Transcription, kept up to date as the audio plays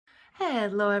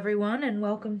Hello everyone and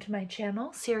welcome to my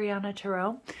channel, Siriana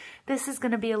Tarot. This is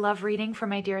going to be a love reading for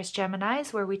my dearest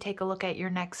Geminis where we take a look at your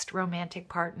next romantic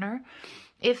partner.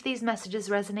 If these messages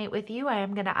resonate with you, I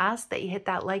am going to ask that you hit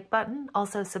that like button,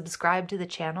 also subscribe to the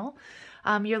channel.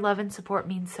 Your love and support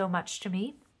means so much to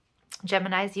me.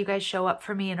 Geminis, you guys show up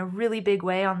for me in a really big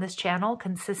way on this channel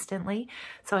consistently,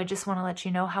 so I just want to let you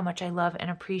know how much I love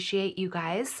and appreciate you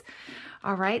guys.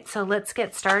 All right, so let's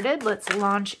get started. Let's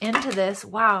launch into this.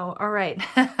 Wow, all right.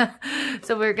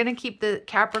 So we're going to keep the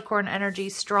Capricorn energy,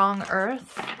 strong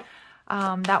earth.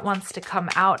 That wants to come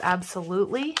out,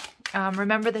 absolutely.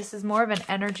 Remember, this is more of an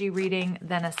energy reading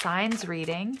than a signs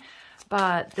reading,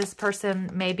 but this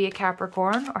person may be a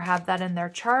Capricorn or have that in their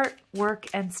chart. Work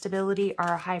and stability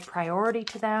are a high priority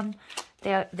to them.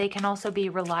 They can also be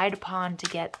relied upon to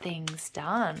get things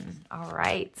done. All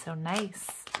right, so nice.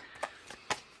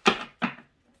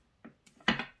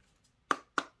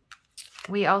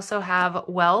 We also have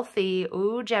wealthy,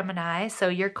 ooh, Gemini. So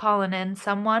you're calling in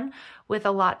someone with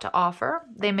a lot to offer.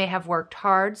 They may have worked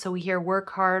hard. So we hear work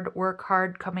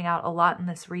hard coming out a lot in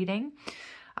this reading.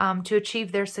 To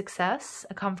achieve their success,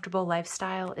 a comfortable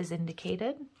lifestyle is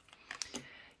indicated.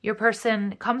 Your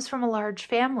person comes from a large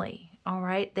family, all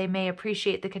right? They may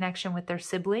appreciate the connection with their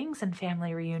siblings and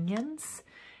family reunions.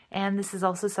 And this is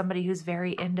also somebody who's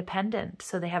very independent.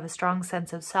 So they have a strong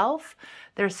sense of self.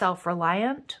 They're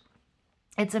self-reliant.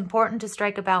 It's important to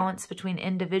strike a balance between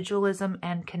individualism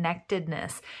and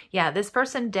connectedness. Yeah, this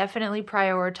person definitely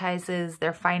prioritizes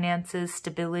their finances,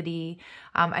 stability.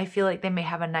 I feel like they may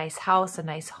have a nice house, a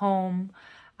nice home,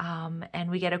 and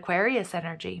we get Aquarius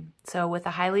energy. So with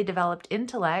a highly developed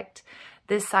intellect,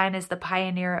 this sign is the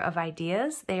pioneer of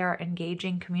ideas. They are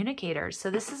engaging communicators. So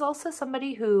this is also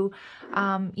somebody who,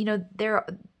 you know,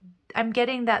 I'm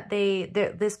getting that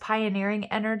this pioneering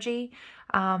energy,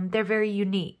 they're very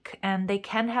unique and they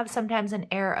can have sometimes an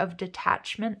air of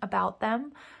detachment about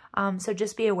them. So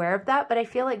just be aware of that. But I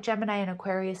feel like Gemini and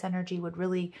Aquarius energy would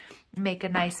really make a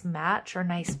nice match or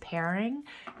nice pairing.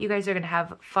 You guys are going to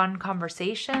have fun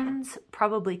conversations,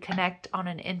 probably connect on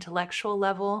an intellectual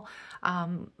level,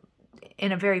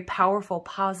 in a very powerful,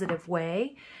 positive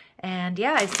way. And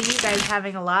yeah, I see you guys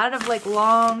having a lot of like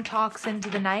long talks into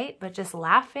the night, but just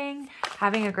laughing,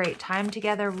 having a great time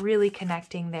together, really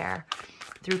connecting there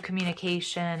through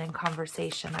communication and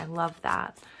conversation. I love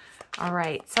that. All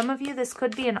right. Some of you, this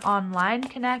could be an online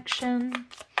connection,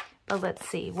 but let's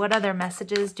see. What other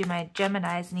messages do my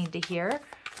Geminis need to hear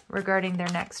regarding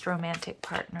their next romantic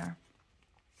partner?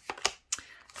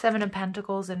 Seven of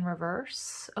Pentacles in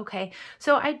reverse. Okay,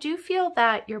 so I do feel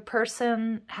that your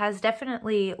person has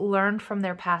definitely learned from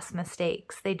their past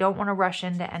mistakes. They don't want to rush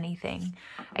into anything.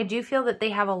 I do feel that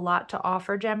they have a lot to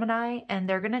offer, Gemini, and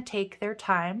they're going to take their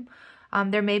time.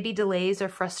 There may be delays or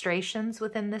frustrations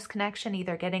within this connection,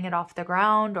 either getting it off the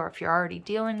ground or if you're already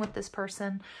dealing with this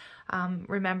person.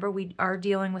 Remember, we are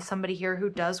dealing with somebody here who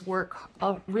does work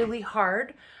really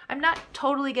hard. I'm not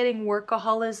totally getting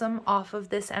workaholism off of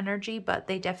this energy, but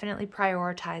they definitely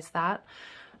prioritize that.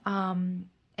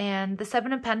 And the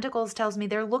Seven of Pentacles tells me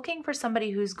they're looking for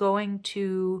somebody who's going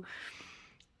to,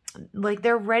 like,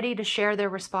 they're ready to share their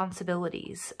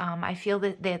responsibilities. I feel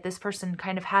that this person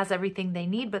kind of has everything they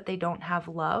need, but they don't have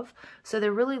love. So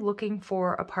they're really looking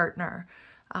for a partner.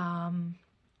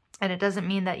 And it doesn't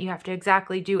mean that you have to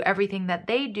exactly do everything that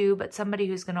they do, but somebody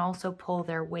who's going to also pull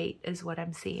their weight is what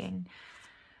I'm seeing.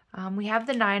 We have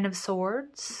the Nine of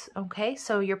Swords. Okay,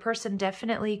 so your person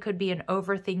definitely could be an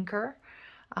overthinker.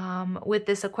 With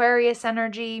this Aquarius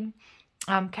energy,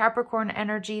 Capricorn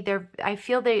energy, I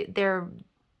feel they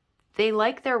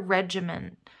like their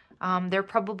regiment. They're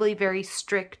probably very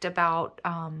strict about,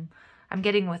 I'm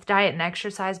getting with diet and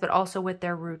exercise, but also with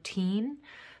their routine.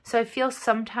 So I feel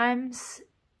sometimes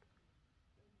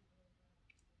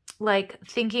like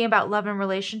thinking about love and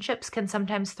relationships can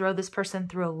sometimes throw this person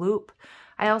through a loop.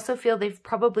 I also feel they've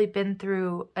probably been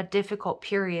through a difficult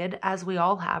period, as we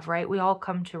all have, right? We all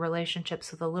come to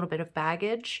relationships with a little bit of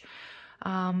baggage.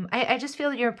 I just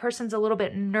feel that your person's a little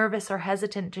bit nervous or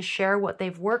hesitant to share what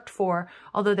they've worked for,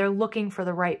 although they're looking for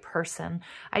the right person.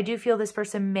 I do feel this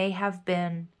person may have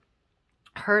been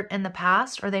hurt in the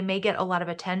past, or they may get a lot of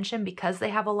attention because they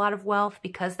have a lot of wealth,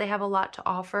 because they have a lot to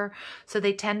offer. So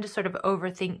they tend to sort of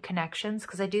overthink connections,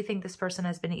 because I do think this person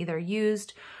has been either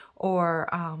used or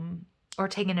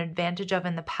taken advantage of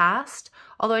in the past.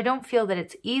 Although I don't feel that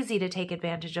it's easy to take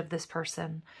advantage of this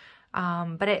person.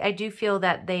 But I do feel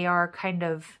that they are kind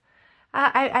of,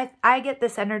 I get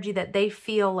this energy that they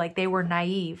feel like they were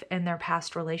naive in their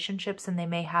past relationships, and they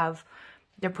may have,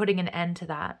 they're putting an end to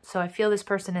that. So I feel this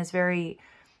person is very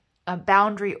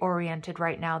boundary oriented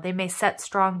right now. They may set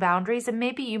strong boundaries, and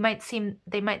maybe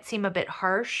they might seem a bit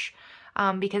harsh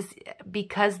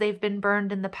because they've been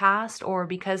burned in the past, or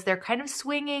because they're kind of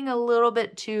swinging a little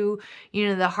bit to, you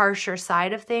know, the harsher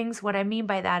side of things. What I mean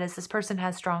by that is this person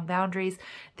has strong boundaries.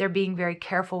 They're being very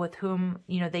careful with whom,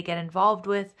 you know, they get involved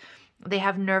with. They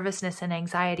have nervousness and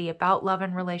anxiety about love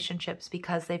and relationships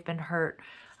because they've been hurt.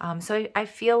 So I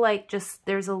feel like just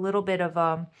there's a little bit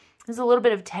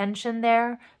of tension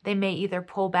there. They may either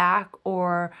pull back,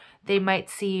 or they might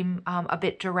seem a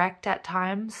bit direct at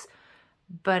times.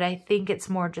 But I think it's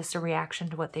more just a reaction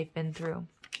to what they've been through.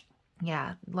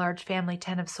 Yeah, large family,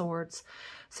 10 of Swords.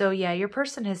 So yeah, your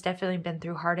person has definitely been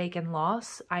through heartache and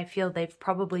loss. I feel they've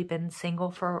probably been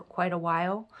single for quite a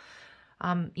while.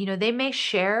 You know, they may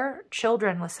share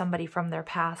children with somebody from their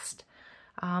past.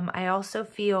 I also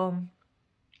feel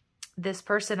this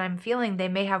person, I'm feeling they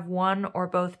may have one or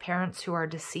both parents who are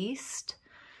deceased.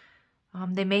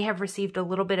 They may have received a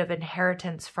little bit of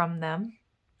inheritance from them,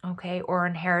 okay, or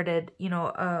inherited, you know,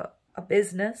 a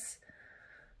business,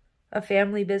 a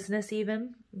family business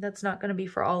even. That's not going to be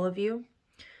for all of you.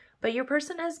 But your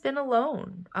person has been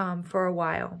alone for a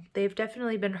while. They've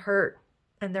definitely been hurt,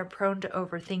 and they're prone to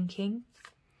overthinking.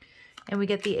 And we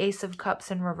get the Ace of Cups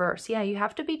in reverse. Yeah, you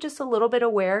have to be just a little bit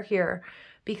aware here,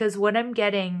 because what I'm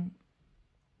getting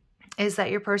is that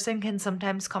your person can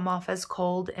sometimes come off as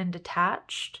cold and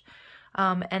detached.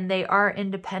 And they are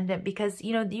independent because,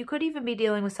 you know, you could even be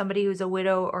dealing with somebody who's a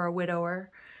widow or a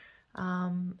widower.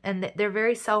 And they're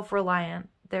very self-reliant.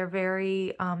 They're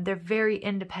very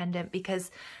independent,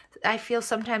 because I feel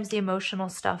sometimes the emotional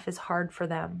stuff is hard for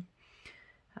them.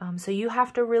 So you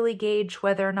have to really gauge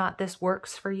whether or not this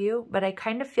works for you. But I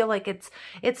kind of feel like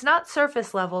it's not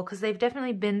surface level, because they've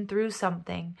definitely been through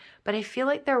something. But I feel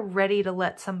like they're ready to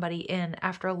let somebody in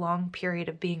after a long period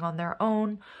of being on their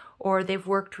own, or they've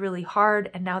worked really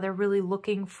hard and now they're really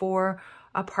looking for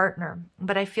a partner.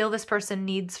 But I feel this person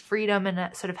needs freedom and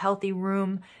a sort of healthy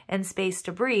room and space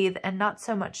to breathe, and not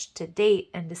so much to date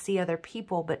and to see other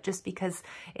people, but just because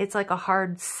it's like a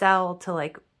hard sell to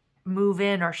like move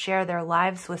in or share their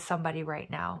lives with somebody right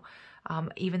now,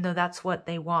 even though that's what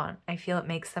they want. I feel it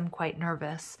makes them quite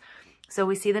nervous. So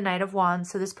we see the Knight of Wands.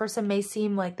 So this person may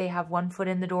seem like they have one foot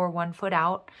in the door, one foot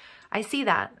out. I see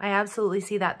that. I absolutely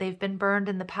see that. They've been burned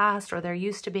in the past, or they're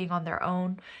used to being on their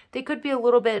own. They could be a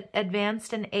little bit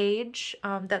advanced in age.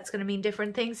 That's going to mean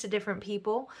different things to different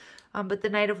people. But the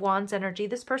Knight of Wands energy,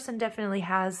 this person definitely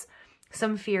has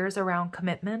some fears around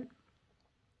commitment.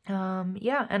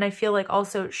 Yeah, and I feel like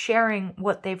also sharing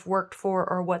what they've worked for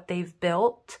or what they've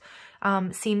built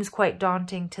seems quite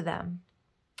daunting to them.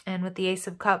 And with the Ace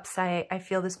of Cups, I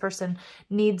feel this person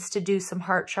needs to do some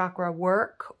heart chakra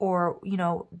work, or, you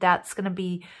know, that's going to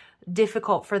be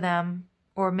difficult for them.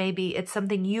 Or maybe it's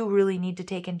something you really need to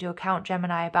take into account,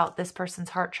 Gemini, about this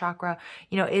person's heart chakra.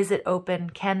 You know, is it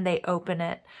open? Can they open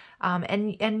it?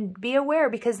 And be aware,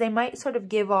 because they might sort of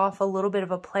give off a little bit of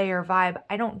a player vibe.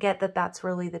 I don't get that that's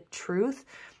really the truth.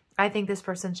 I think this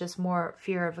person's just more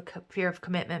fear of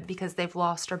commitment because they've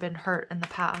lost or been hurt in the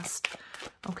past.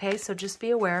 Okay, so just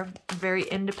be aware. Very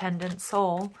independent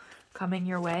soul coming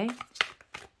your way.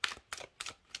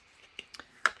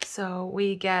 So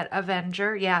we get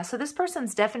Avenger. Yeah, so this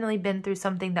person's definitely been through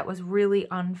something that was really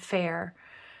unfair.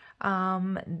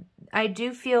 I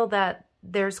do feel that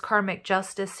there's karmic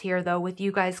justice here, though, with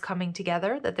you guys coming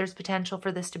together, that there's potential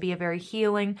for this to be a very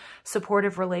healing,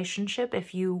 supportive relationship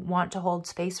if you want to hold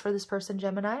space for this person,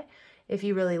 Gemini. If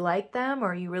you really like them,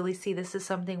 or you really see this as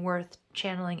something worth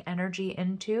channeling energy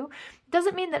into.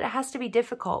 Doesn't mean that it has to be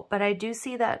difficult, but I do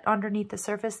see that underneath the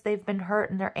surface, they've been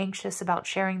hurt and they're anxious about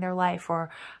sharing their life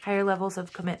or higher levels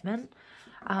of commitment.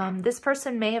 This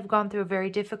person may have gone through a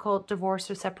very difficult divorce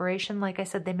or separation. Like I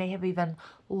said, they may have even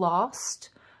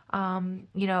lost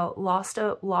lost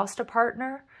a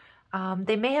partner.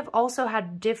 They may have also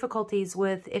had difficulties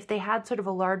with, if they had sort of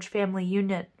a large family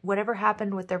unit, whatever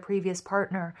happened with their previous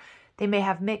partner, they may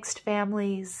have mixed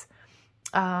families,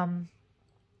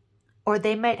 or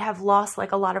they might have lost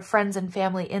like a lot of friends and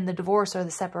family in the divorce or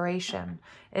the separation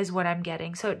is what I'm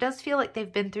getting. So it does feel like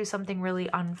they've been through something really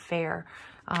unfair,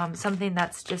 something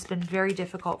that's just been very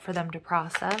difficult for them to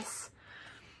process.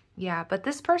 Yeah, but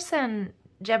this person,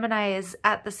 Gemini, is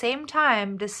at the same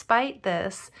time, despite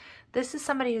this is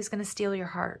somebody who's going to steal your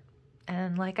heart.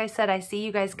 And like I said, I see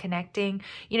you guys connecting.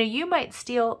 You know, you might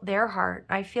steal their heart.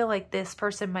 I feel like this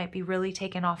person might be really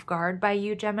taken off guard by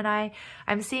you, Gemini.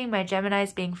 I'm seeing my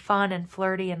Geminis being fun and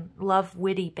flirty and love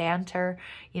witty banter.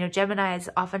 You know, Geminis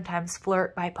oftentimes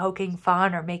flirt by poking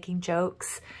fun or making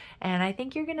jokes. And I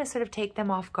think you're going to sort of take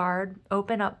them off guard,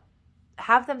 open up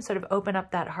have them sort of open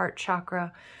up that heart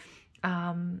chakra.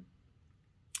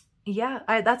 Yeah,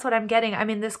 that's what I'm getting. I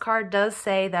mean, this card does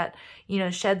say that, you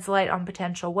know, sheds light on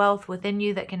potential wealth within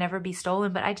you that can never be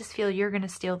stolen, but I just feel you're going to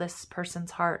steal this person's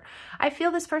heart. I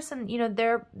feel this person, you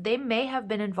know, they may have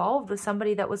been involved with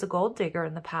somebody that was a gold digger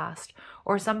in the past,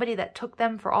 or somebody that took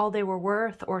them for all they were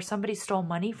worth, or somebody stole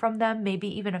money from them, maybe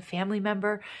even a family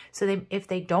member. So if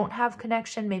they don't have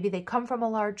connection, maybe they come from a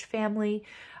large family,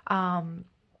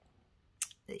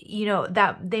 you know,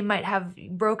 that they might have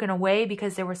broken away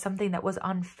because there was something that was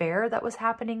unfair that was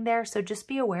happening there. So just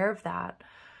be aware of that.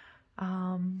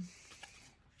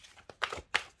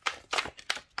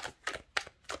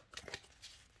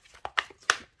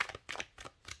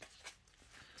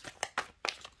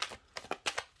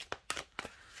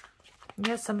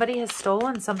 Yeah, somebody has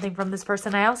stolen something from this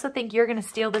person. I also think you're going to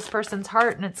steal this person's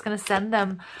heart, and it's going to send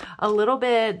them a little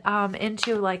bit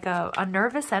into like a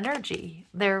nervous energy.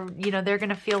 They're going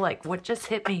to feel like, what just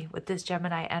hit me with this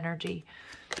Gemini energy?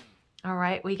 All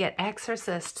right, we get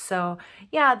Exorcist. So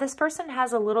yeah, this person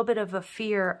has a little bit of a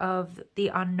fear of the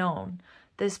unknown.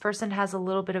 This person has a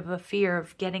little bit of a fear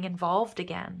of getting involved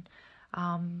again.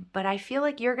 But I feel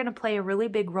like you're going to play a really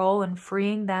big role in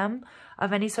freeing them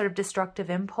of any sort of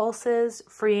destructive impulses,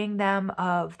 freeing them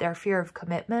of their fear of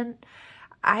commitment.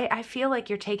 I feel like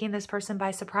you're taking this person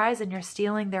by surprise and you're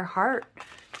stealing their heart.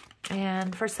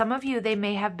 And for some of you, they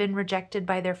may have been rejected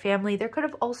by their family. There could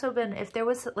have also been, if there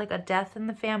was like a death in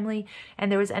the family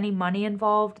and there was any money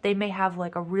involved, they may have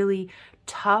like a really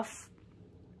tough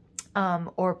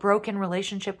or broken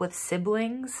relationship with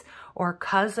siblings or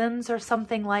cousins or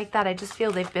something like that. I just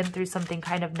feel they've been through something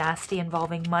kind of nasty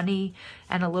involving money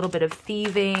and a little bit of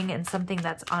thieving and something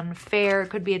that's unfair. It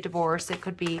could be a divorce. It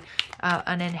could be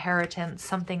an inheritance,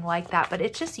 something like that. But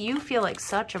it's just, you feel like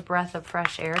such a breath of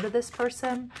fresh air to this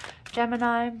person,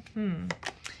 Gemini.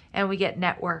 And we get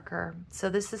networker. So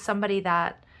this is somebody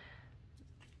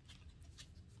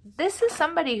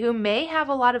who may have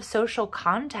a lot of social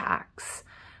contacts.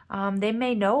 They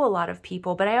may know a lot of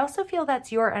people, but I also feel that's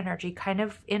your energy kind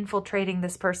of infiltrating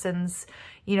this person's,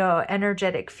 you know,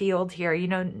 energetic field here. You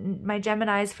know, my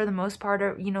Geminis for the most part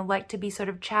are, you know, like to be sort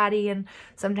of chatty and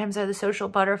sometimes are the social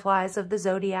butterflies of the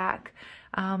zodiac.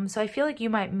 So I feel like you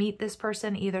might meet this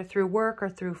person either through work or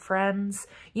through friends.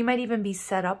 You might even be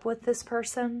set up with this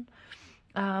person.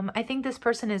 I think this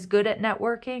person is good at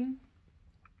networking.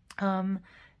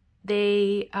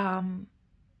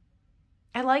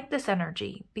 I like this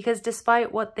energy because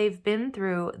despite what they've been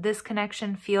through, this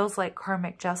connection feels like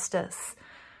karmic justice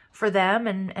for them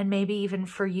and maybe even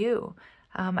for you.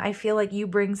 I feel like you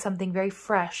bring something very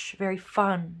fresh, very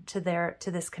fun to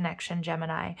this connection,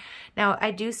 Gemini. Now,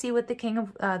 I do see with the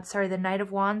the Knight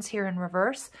of Wands here in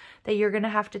reverse that you're going to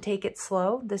have to take it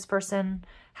slow. This person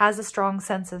has a strong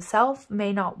sense of self,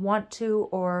 may not want to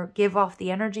or give off the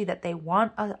energy that they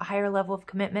want a higher level of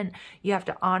commitment. You have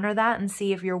to honor that and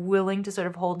see if you're willing to sort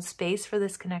of hold space for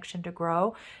this connection to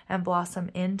grow and blossom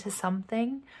into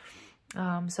something.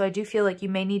 So I do feel like you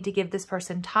may need to give this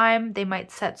person time. They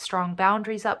might set strong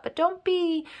boundaries up, but don't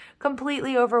be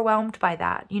completely overwhelmed by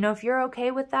that. You know, if you're okay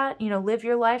with that, you know, live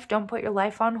your life. Don't put your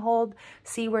life on hold.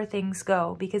 See where things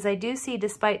go. Because I do see,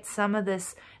 despite some of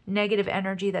this negative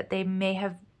energy that they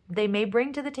may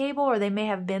bring to the table or they may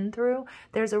have been through,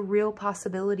 there's a real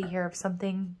possibility here of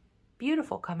something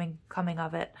beautiful coming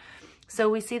of it. So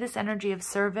we see this energy of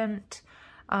servant.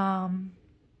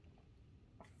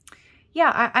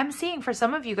 Yeah, I'm seeing for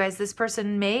some of you guys, this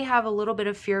person may have a little bit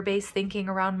of fear-based thinking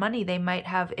around money. They might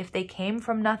have, if they came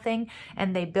from nothing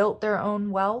and they built their own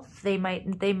wealth, they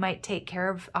might take care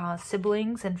of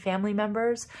siblings and family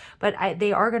members, but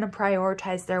they are going to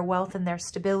prioritize their wealth and their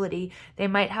stability. They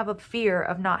might have a fear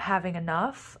of not having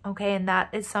enough, okay? And that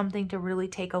is something to really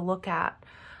take a look at.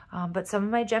 But some of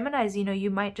my Geminis, you know,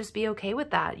 you might just be okay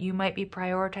with that. You might be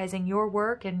prioritizing your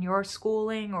work and your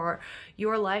schooling or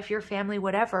your life, your family,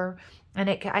 whatever. And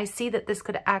I see that this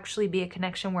could actually be a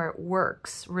connection where it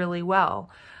works really well.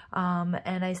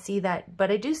 And I see that, but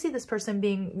I do see this person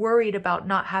being worried about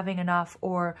not having enough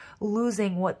or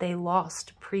losing what they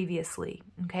lost previously.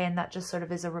 Okay, and that just sort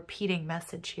of is a repeating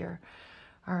message here.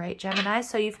 All right, Gemini,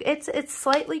 so it's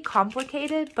slightly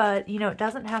complicated, but, you know, it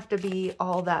doesn't have to be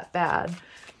all that bad.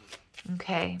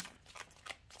 Okay,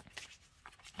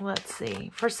 let's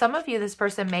see. For some of you, this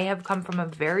person may have come from a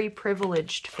very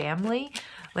privileged family,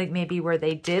 like maybe where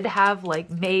they did have like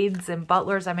maids and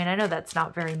butlers. I mean, I know that's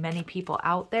not very many people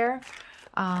out there,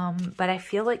 but I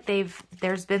feel like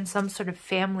there's been some sort of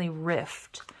family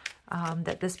rift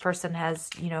that this person has,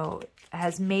 you know,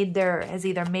 has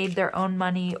either made their own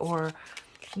money or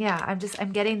Yeah,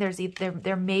 I'm getting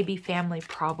there may be family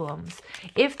problems.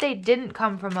 If they didn't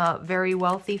come from a very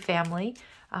wealthy family,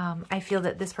 I feel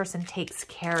that this person takes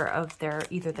care of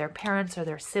either their parents or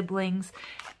their siblings,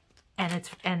 and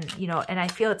I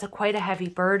feel it's quite a heavy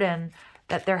burden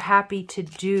that they're happy to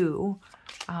do,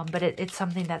 but it's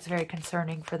something that's very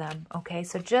concerning for them. Okay,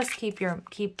 so just keep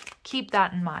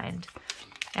that in mind.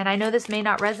 And I know this may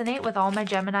not resonate with all my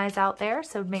Geminis out there,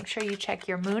 so make sure you check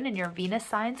your moon and your Venus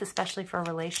signs, especially for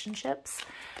relationships.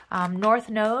 North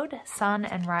Node, Sun,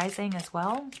 and Rising as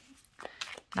well.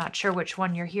 Not sure which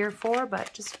one you're here for,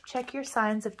 but just check your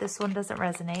signs if this one doesn't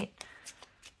resonate.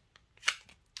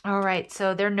 All right,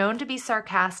 so they're known to be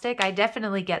sarcastic. I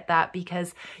definitely get that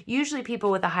because usually people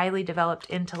with a highly developed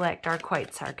intellect are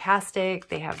quite sarcastic.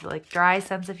 They have like dry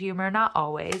sense of humor, not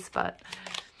always, but...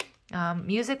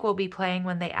 music will be playing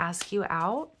when they ask you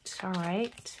out. All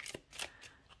right.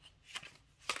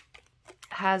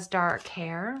 Has dark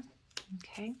hair.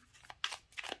 Okay.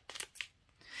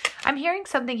 I'm hearing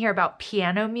something here about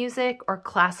piano music or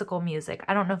classical music.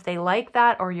 I don't know if they like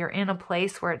that or you're in a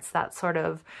place where it's that sort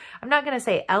of, I'm not going to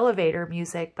say elevator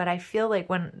music, but I feel like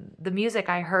when the music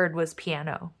I heard was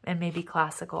piano and maybe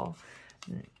classical.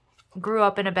 Grew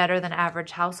up in a better than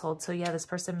average household. So yeah, this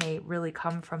person may really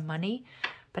come from money.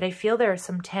 But I feel there are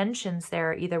some tensions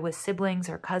there, either with siblings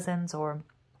or cousins, or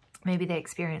maybe they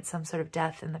experience some sort of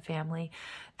death in the family.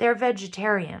 They're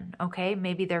vegetarian, okay?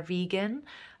 Maybe they're vegan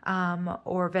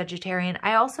or vegetarian.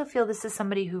 I also feel this is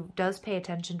somebody who does pay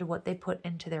attention to what they put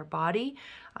into their body,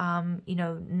 you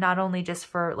know, not only just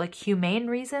for like humane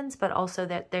reasons, but also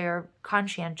that they're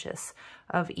conscientious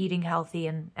of eating healthy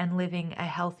and living a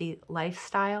healthy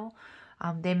lifestyle.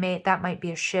 That might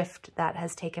be a shift that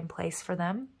has taken place for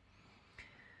them.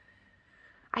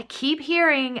 I keep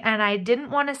hearing, and I didn't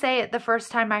want to say it the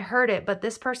first time I heard it, but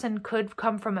this person could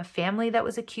come from a family that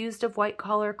was accused of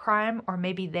white-collar crime, or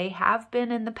maybe they have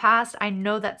been in the past. I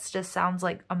know that just sounds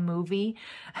like a movie,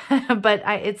 but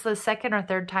it's the second or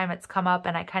third time it's come up,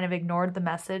 and I kind of ignored the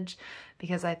message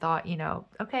because I thought, you know,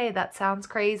 okay, that sounds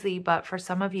crazy, but for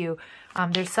some of you,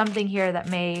 there's something here that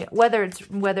may, whether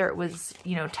it was,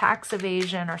 you know, tax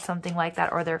evasion or something like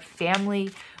that, or their family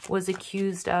was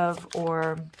accused of,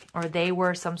 or they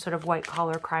were some sort of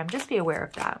white-collar crime. Just be aware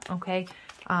of that, okay?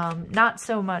 Not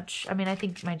so much, I mean, I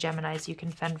think my Geminis, you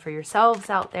can fend for yourselves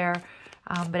out there,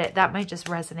 but that might just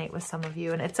resonate with some of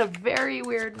you, and it's a very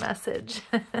weird message.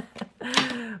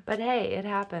 But hey, it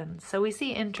happens. So we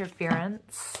see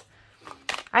interference.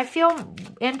 I feel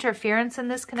interference in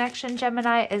this connection,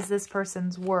 Gemini, is this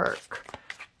person's work.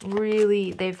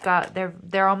 Really,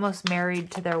 they're almost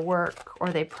married to their work, or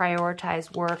they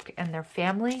prioritize work and their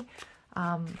family.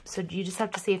 So you just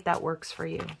have to see if that works for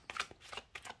you.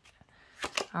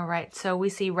 All right, so we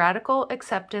see radical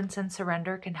acceptance and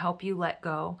surrender can help you let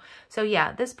go. So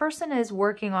yeah, this person is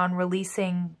working on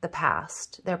releasing the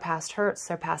past, their past hurts,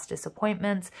 their past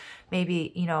disappointments,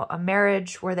 maybe, you know, a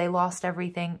marriage where they lost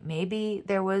everything. Maybe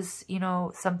there was, you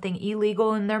know, something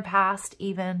illegal in their past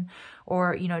even,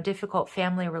 or, you know, difficult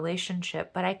family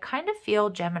relationship. But I kind of feel,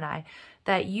 Gemini,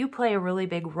 that you play a really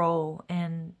big role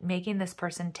in making this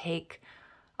person take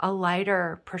a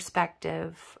lighter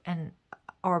perspective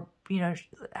or you know,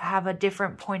 have a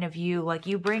different point of view. Like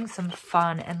you bring some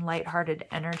fun and lighthearted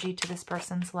energy to this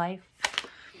person's life.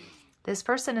 This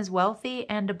person is wealthy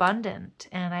and abundant.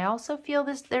 And I also feel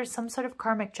there's some sort of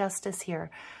karmic justice here,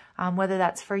 whether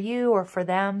that's for you or for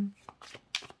them.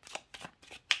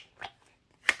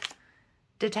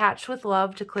 Detached with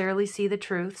love to clearly see the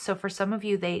truth. So for some of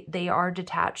you, they are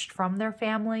detached from their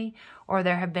family, or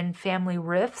there have been family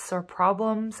rifts or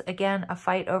problems. Again, a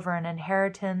fight over an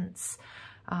inheritance,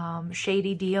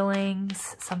 shady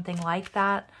dealings, something like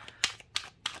that.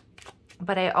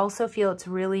 But I also feel it's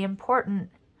really important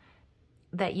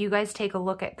that you guys take a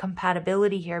look at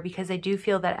compatibility here, because I do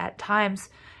feel that at times,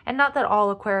 and not that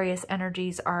all Aquarius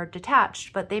energies are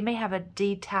detached, but they may have a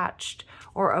detached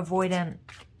or avoidant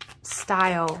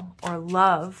style or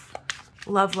love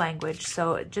language.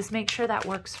 So just make sure that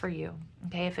works for you.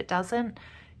 Okay, if it doesn't,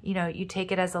 you know, you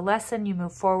take it as a lesson, you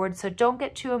move forward. So don't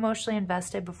get too emotionally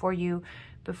invested before you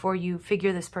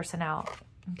figure this person out.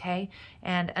 Okay,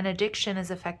 and an addiction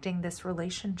is affecting this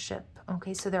relationship.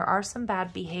 Okay, so there are some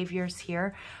bad behaviors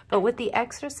here, but with the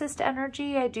exorcist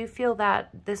energy, I do feel that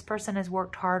this person has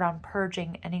worked hard on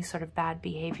purging any sort of bad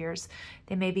behaviors.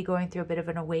 They may be going through a bit of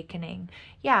an awakening.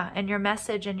 Yeah, and your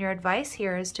message and your advice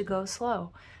here is to go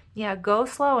slow. Yeah, go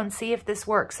slow and see if this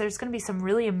works. There's going to be some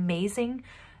really amazing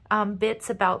bits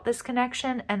about this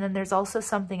connection, and then there's also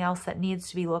something else that needs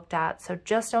to be looked at. So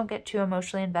just don't get too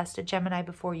emotionally invested, Gemini,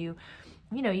 before you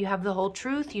have the whole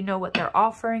truth, you know what they're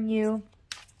offering you.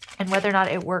 and whether or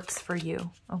not it works for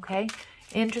you, okay?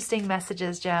 Interesting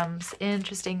messages, gems.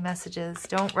 Interesting messages.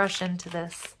 Don't rush into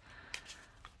this.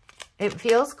 It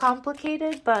feels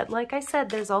complicated, but like I said,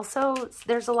 there's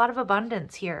a lot of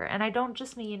abundance here. And I don't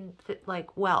just mean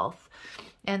like wealth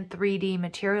and 3D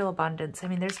material abundance. I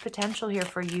mean, there's potential here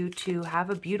for you to have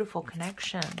a beautiful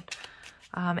connection.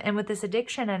 And with this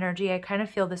addiction energy, I kind of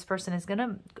feel this person is going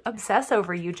to obsess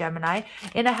over you, Gemini,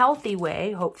 in a healthy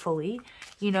way, hopefully.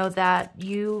 You know, that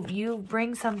you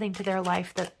bring something to their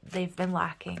life that they've been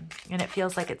lacking. And it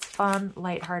feels like it's fun,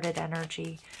 lighthearted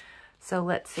energy. So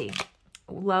let's see.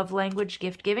 Love language,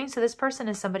 gift giving. So this person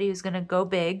is somebody who's going to go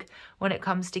big when it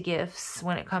comes to gifts,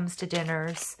 when it comes to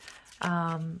dinners.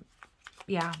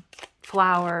 Yeah,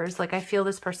 flowers. Like I feel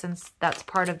this person's, that's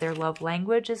part of their love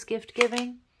language is gift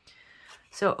giving.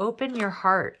 So open your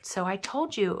heart. So I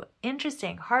told you,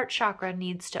 interesting, heart chakra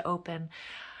needs to open.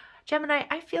 Gemini,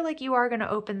 I feel like you are going to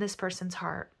open this person's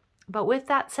heart. But with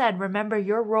that said, remember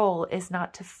your role is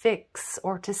not to fix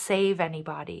or to save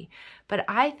anybody. But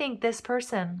I think this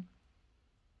person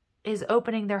is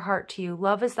opening their heart to you.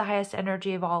 Love is the highest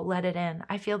energy of all. Let it in.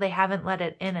 I feel they haven't let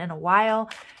it in a while.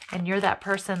 And you're that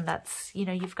person that's, you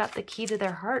know, you've got the key to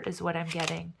their heart is what I'm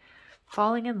getting.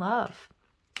 Falling in love.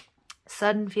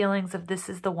 Sudden feelings of this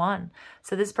is the one.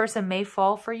 So this person may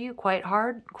fall for you quite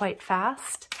hard, quite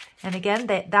fast. And again,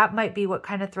 that might be what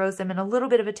kind of throws them in a little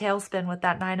bit of a tailspin with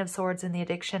that Nine of Swords and the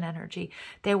addiction energy.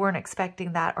 They weren't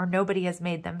expecting that, or nobody has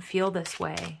made them feel this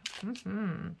way.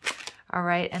 All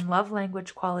right, and love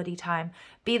language, quality time.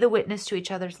 Be the witness to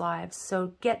each other's lives.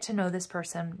 So get to know this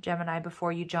person, Gemini,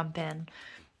 before you jump in.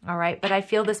 All right, but I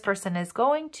feel this person is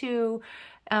going to,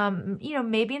 you know,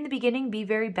 maybe in the beginning be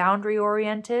very boundary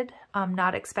oriented,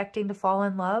 not expecting to fall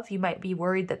in love. You might be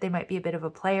worried that they might be a bit of a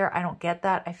player. I don't get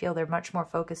that. I feel they're much more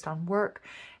focused on work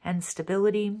and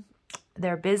stability,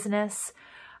 their business.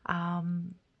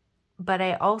 But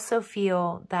I also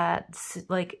feel that,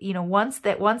 like, you know, once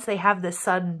they have this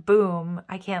sudden boom,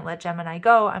 I can't let Gemini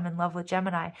go, I'm in love with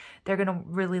Gemini, they're going to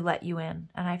really let you in.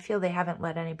 And I feel they haven't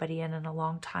let anybody in a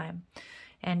long time.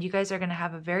 And you guys are going to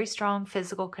have a very strong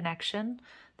physical connection,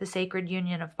 the sacred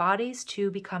union of bodies, to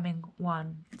becoming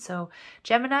one. So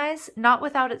Geminis, not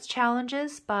without its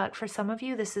challenges, but for some of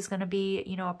you, this is going to be,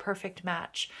 you know, a perfect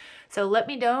match. So let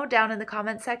me know down in the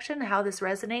comment section how this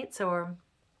resonates, or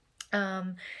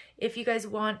if you guys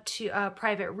want to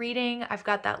private reading, I've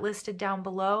got that listed down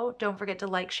below. Don't forget to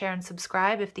like, share, and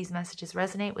subscribe if these messages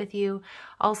resonate with you.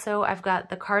 Also, I've got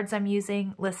the cards I'm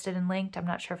using listed and linked. I'm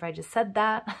not sure if I just said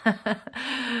that.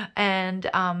 And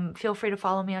feel free to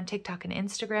follow me on TikTok and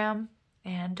Instagram.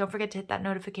 And don't forget to hit that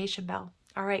notification bell.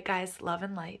 All right, guys, love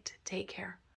and light. Take care.